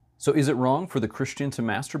So is it wrong for the Christian to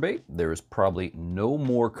masturbate? There is probably no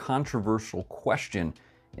more controversial question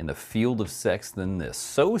in the field of sex than this.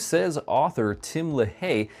 So says author Tim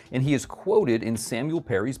LaHaye, and he is quoted in Samuel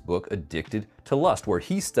Perry's book Addicted to Lust, where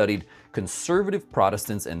he studied conservative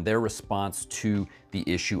Protestants and their response to the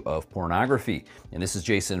issue of pornography. And this is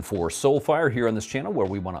Jason for Soulfire here on this channel, where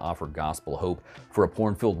we want to offer gospel hope for a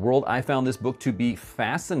porn-filled world. I found this book to be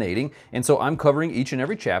fascinating, and so I'm covering each and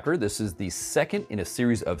every chapter. This is the second in a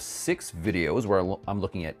series of 6 videos where I'm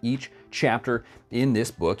looking at each chapter in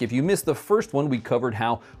this book. If you missed the first one, we covered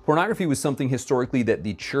how pornography was something historically that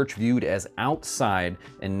the church viewed as outside,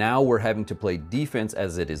 and now we're having to play defense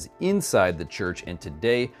as it is inside the church. And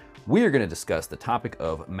today we are going to discuss the topic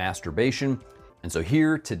of masturbation. And so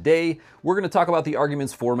here today, we're going to talk about the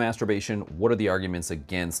arguments for masturbation, what are the arguments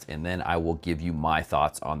against, and then I will give you my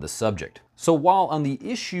thoughts on the subject. So while on the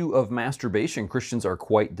issue of masturbation, Christians are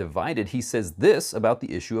quite divided, he says this about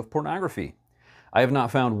the issue of pornography. I have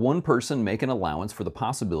not found one person make an allowance for the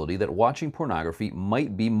possibility that watching pornography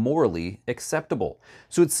might be morally acceptable.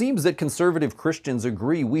 So it seems that conservative Christians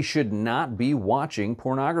agree we should not be watching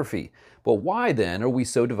pornography. But why then are we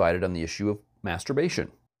so divided on the issue of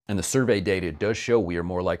masturbation? And the survey data does show we are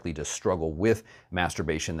more likely to struggle with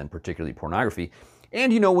masturbation than particularly pornography.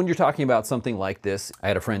 And you know, when you're talking about something like this, I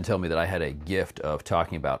had a friend tell me that I had a gift of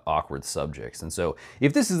talking about awkward subjects. And so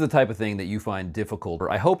if this is the type of thing that you find difficult,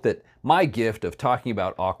 I hope that my gift of talking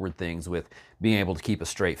about awkward things with being able to keep a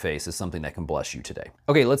straight face is something that can bless you today.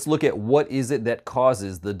 Okay, let's look at what is it that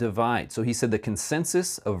causes the divide. So he said the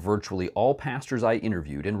consensus of virtually all pastors I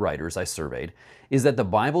interviewed and writers I surveyed is that the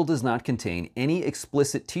Bible does not contain any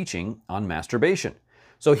explicit teaching on masturbation.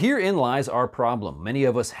 So herein lies our problem. Many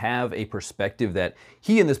of us have a perspective that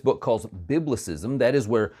he in this book calls biblicism. That is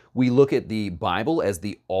where we look at the Bible as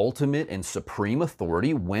the ultimate and supreme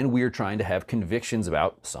authority when we are trying to have convictions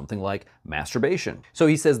about something like masturbation. So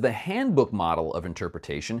he says the handbook model of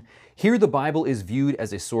interpretation, here the Bible is viewed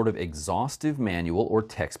as a sort of exhaustive manual or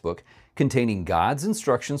textbook containing God's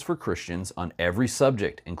instructions for Christians on every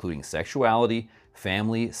subject, including sexuality,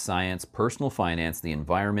 family, science, personal finance, the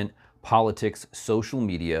environment, politics, social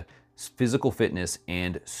media, physical fitness,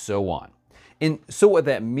 and so on. And so what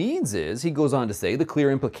that means is, he goes on to say, the clear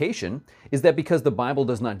implication is that because the Bible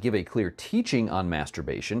does not give a clear teaching on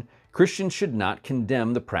masturbation, Christians should not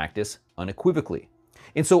condemn the practice unequivocally.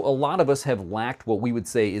 And so a lot of us have lacked what we would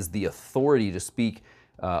say is the authority to speak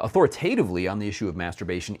authoritatively on the issue of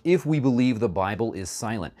masturbation if we believe the Bible is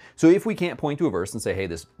silent. So if we can't point to a verse and say, hey,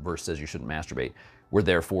 this verse says you shouldn't masturbate, we're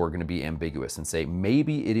therefore going to be ambiguous and say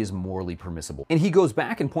maybe it is morally permissible. And he goes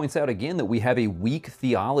back and points out again that we have a weak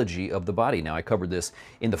theology of the body. Now, I covered this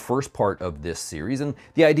in the first part of this series, and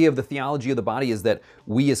the idea of the theology of the body is that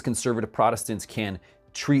we as conservative Protestants can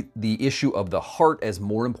treat the issue of the heart as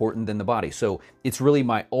more important than the body. So it's really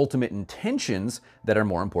my ultimate intentions that are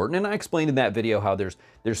more important. And I explained in that video how there's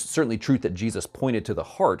certainly truth that Jesus pointed to the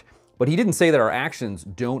heart, but he didn't say that our actions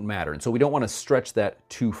don't matter. And so we don't want to stretch that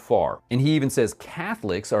too far. And he even says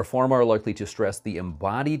Catholics are far more likely to stress the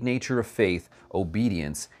embodied nature of faith,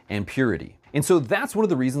 obedience, and purity. And so that's one of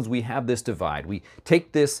the reasons we have this divide. We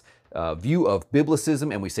take this view of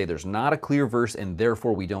biblicism and we say there's not a clear verse and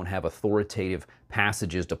therefore we don't have authoritative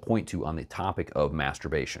passages to point to on the topic of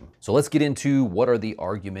masturbation. So let's get into what are the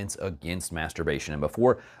arguments against masturbation. And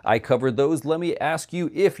before I cover those, let me ask you,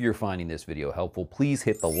 if you're finding this video helpful, please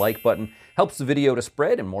hit the like button. Helps the video to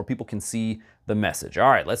spread and more people can see the message. All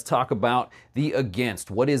right, let's talk about the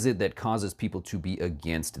against. What is it that causes people to be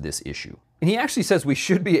against this issue? And he actually says we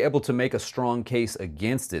should be able to make a strong case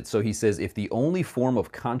against it. So he says if the only form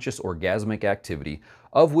of conscious orgasmic activity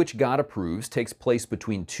of which God approves takes place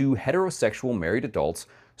between two heterosexual married adults,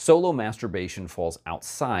 solo masturbation falls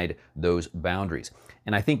outside those boundaries.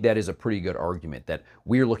 And I think that is a pretty good argument that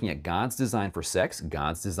we're looking at God's design for sex,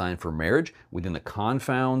 God's design for marriage within the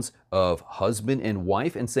confounds of husband and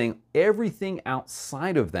wife, and saying everything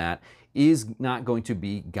outside of that is not going to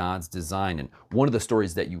be God's design. And one of the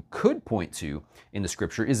stories that you could point to in the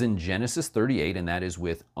scripture is in Genesis 38, and that is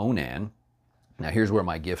with Onan. Now here's where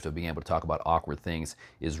my gift of being able to talk about awkward things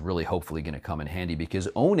is really hopefully going to come in handy, because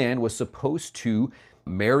Onan was supposed to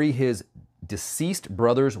marry his deceased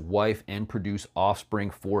brother's wife and produce offspring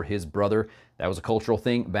for his brother. That was a cultural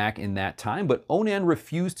thing back in that time, but Onan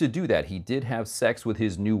refused to do that. He did have sex with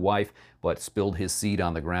his new wife, but spilled his seed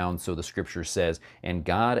on the ground, so the scripture says, and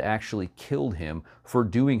God actually killed him for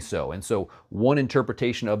doing so. And so one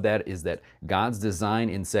interpretation of that is that God's design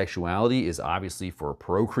in sexuality is obviously for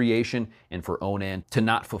procreation, and for Onan to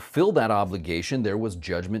not fulfill that obligation, there was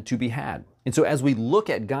judgment to be had. And so as we look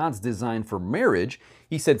at God's design for marriage,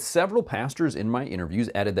 he said several pastors in my interviews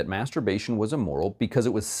added that masturbation was immoral because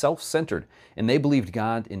it was self-centered, and they believed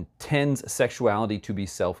God intends sexuality to be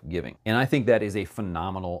self-giving. And I think that is a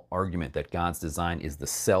phenomenal argument, that God's design is the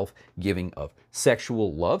self-giving of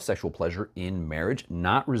sexual love, sexual pleasure in marriage,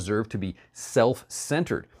 not reserved to be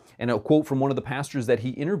self-centered. And a quote from one of the pastors that he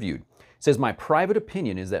interviewed says, "My private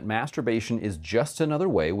opinion is that masturbation is just another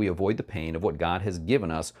way we avoid the pain of what God has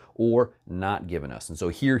given us or not given us." And so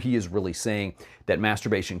here he is really saying that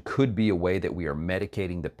masturbation could be a way that we are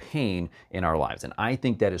medicating the pain in our lives. And I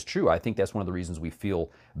think that is true. I think that's one of the reasons we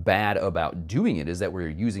feel bad about doing it, is that we're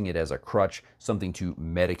using it as a crutch, something to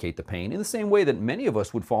medicate the pain, in the same way that many of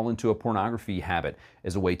us would fall into a pornography habit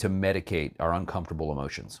as a way to medicate our uncomfortable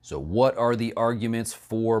emotions. So what are the arguments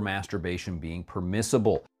for masturbation being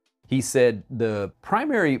permissible? He said the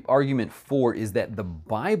primary argument for is that the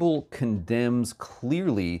Bible condemns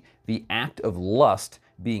clearly the act of lust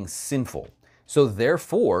being sinful. So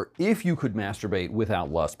therefore, if you could masturbate without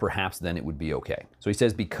lust, perhaps then it would be okay. So he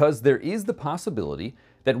says, because there is the possibility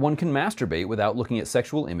that one can masturbate without looking at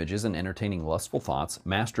sexual images and entertaining lustful thoughts,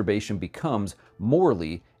 masturbation becomes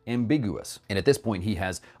morally ambiguous. And at this point, he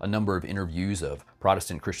has a number of interviews of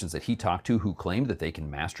Protestant Christians that he talked to who claimed that they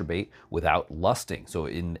can masturbate without lusting. So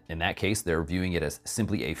in that case, they're viewing it as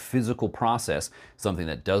simply a physical process, something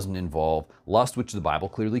that doesn't involve lust, which the Bible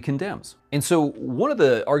clearly condemns. And so one of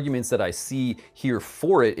the arguments that I see here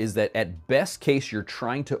for it is that at best case, you're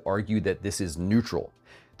trying to argue that this is neutral.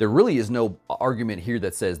 There really is no argument here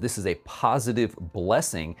that says this is a positive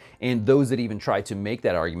blessing. And those that even try to make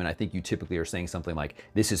that argument, I think you typically are saying something like,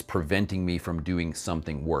 this is preventing me from doing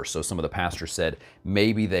something worse. So some of the pastors said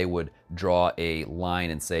maybe they would draw a line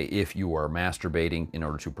and say, if you are masturbating in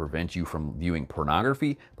order to prevent you from viewing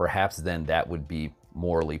pornography, perhaps then that would be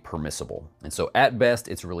morally permissible. And so at best,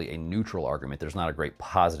 it's really a neutral argument. There's not a great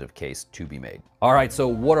positive case to be made. All right, so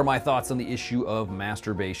what are my thoughts on the issue of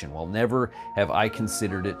masturbation? Well, never have I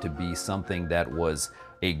considered it to be something that was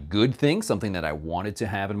a good thing, something that I wanted to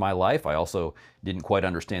have in my life. I also didn't quite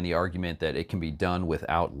understand the argument that it can be done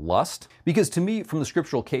without lust, because to me, from the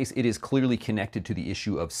scriptural case, it is clearly connected to the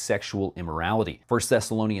issue of sexual immorality. 1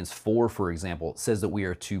 Thessalonians 4, for example, says that we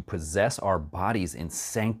are to possess our bodies in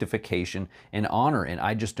sanctification and honor, and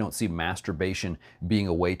I just don't see masturbation being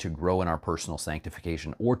a way to grow in our personal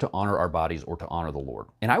sanctification or to honor our bodies or to honor the Lord.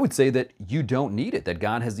 And I would say that you don't need it, that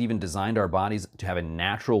God has even designed our bodies to have a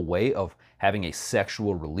natural way of having a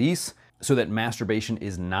sexual release, so that masturbation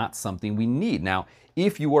is not something we need. Now,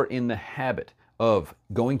 if you are in the habit of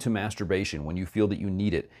going to masturbation when you feel that you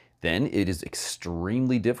need it, then it is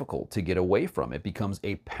extremely difficult to get away from. It becomes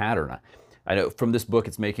a pattern. I know from this book,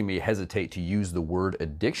 it's making me hesitate to use the word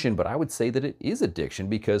addiction, but I would say that it is addiction,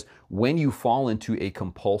 because when you fall into a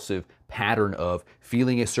compulsive pattern of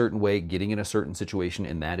feeling a certain way, getting in a certain situation,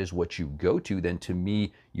 and that is what you go to, then to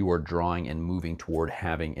me, you are drawing and moving toward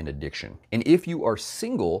having an addiction. And if you are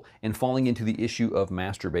single and falling into the issue of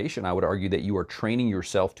masturbation, I would argue that you are training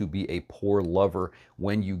yourself to be a poor lover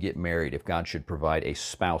when you get married, if God should provide a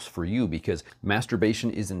spouse for you, because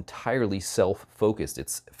masturbation is entirely self-focused.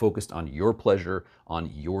 It's focused on your pleasure, on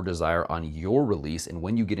your desire, on your release. And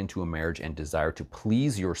when you get into a marriage and desire to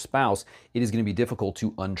please your spouse, it is going to be difficult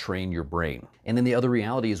to untrain your brain. And then the other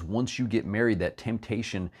reality is, once you get married, that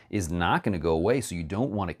temptation is not going to go away. So you don't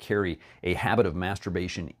want to carry a habit of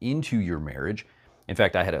masturbation into your marriage. In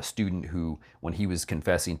fact, I had a student who, when he was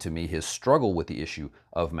confessing to me his struggle with the issue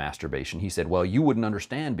of masturbation, he said, well, you wouldn't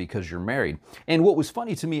understand because you're married. And what was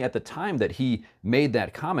funny to me at the time that he made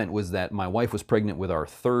that comment was that my wife was pregnant with our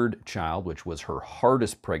third child, which was her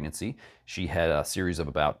hardest pregnancy. She had a series of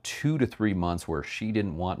about 2 to 3 months where she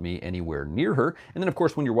didn't want me anywhere near her. And then, of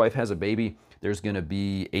course, when your wife has a baby, there's going to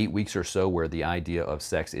be 8 weeks or so where the idea of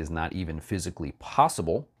sex is not even physically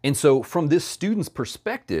possible. And so from this student's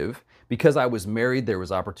perspective, because I was married, there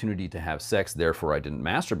was opportunity to have sex, therefore I didn't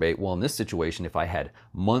masturbate. Well, in this situation, if I had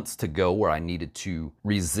months to go where I needed to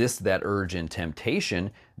resist that urge and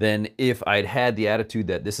temptation, then if I'd had the attitude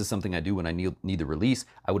that this is something I do when I need the release,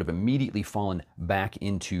 I would have immediately fallen back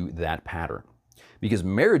into that pattern. Because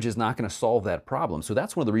marriage is not going to solve that problem. So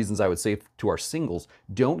that's one of the reasons I would say to our singles,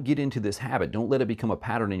 don't get into this habit. Don't let it become a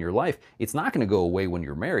pattern in your life. It's not going to go away when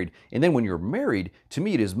you're married. And then when you're married, to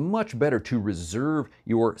me, it is much better to reserve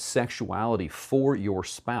your sexuality for your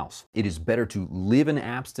spouse. It is better to live in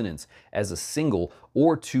abstinence as a single,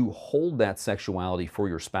 or to hold that sexuality for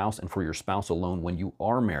your spouse and for your spouse alone when you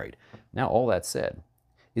are married. Now, all that said,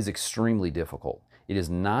 is extremely difficult. It is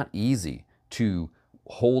not easy to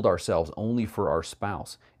hold ourselves only for our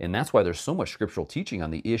spouse. And that's why there's so much scriptural teaching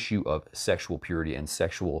on the issue of sexual purity and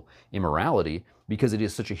sexual immorality, because it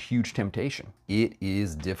is such a huge temptation. It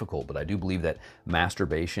is difficult, but I do believe that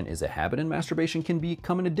masturbation is a habit and masturbation can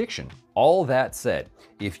become an addiction. All that said,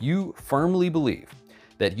 if you firmly believe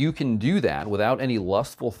that you can do that without any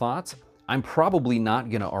lustful thoughts, I'm probably not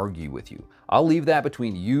going to argue with you. I'll leave that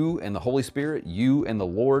between you and the Holy Spirit, you and the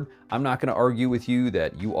Lord. I'm not going to argue with you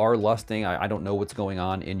that you are lusting. I don't know what's going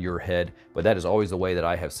on in your head, but that is always the way that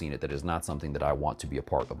I have seen it. That is not something that I want to be a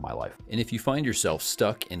part of my life. And if you find yourself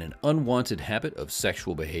stuck in an unwanted habit of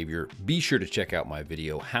sexual behavior, be sure to check out my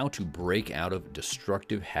video, How to Break Out of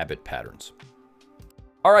Destructive Habit Patterns.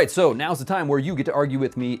 All right, so now's the time where you get to argue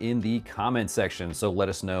with me in the comment section. So let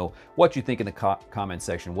us know what you think in the comment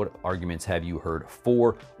section. What arguments have you heard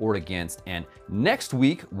for or against? And next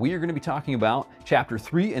week, we are going to be talking about chapter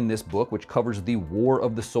 3 in this book, which covers the war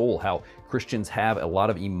of the soul, how Christians have a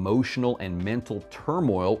lot of emotional and mental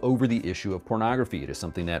turmoil over the issue of pornography. It is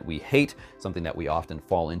something that we hate, something that we often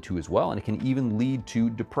fall into as well, and it can even lead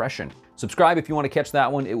to depression. Subscribe if you want to catch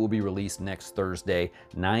that one. It will be released next Thursday,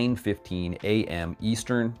 9:15 a.m.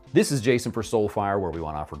 Eastern. This is Jason for Soulfire, where we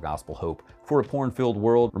want to offer gospel hope for a porn-filled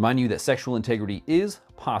world. Remind you that sexual integrity is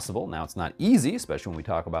possible. Now, it's not easy, especially when we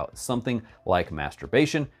talk about something like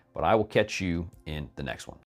masturbation, but I will catch you in the next one.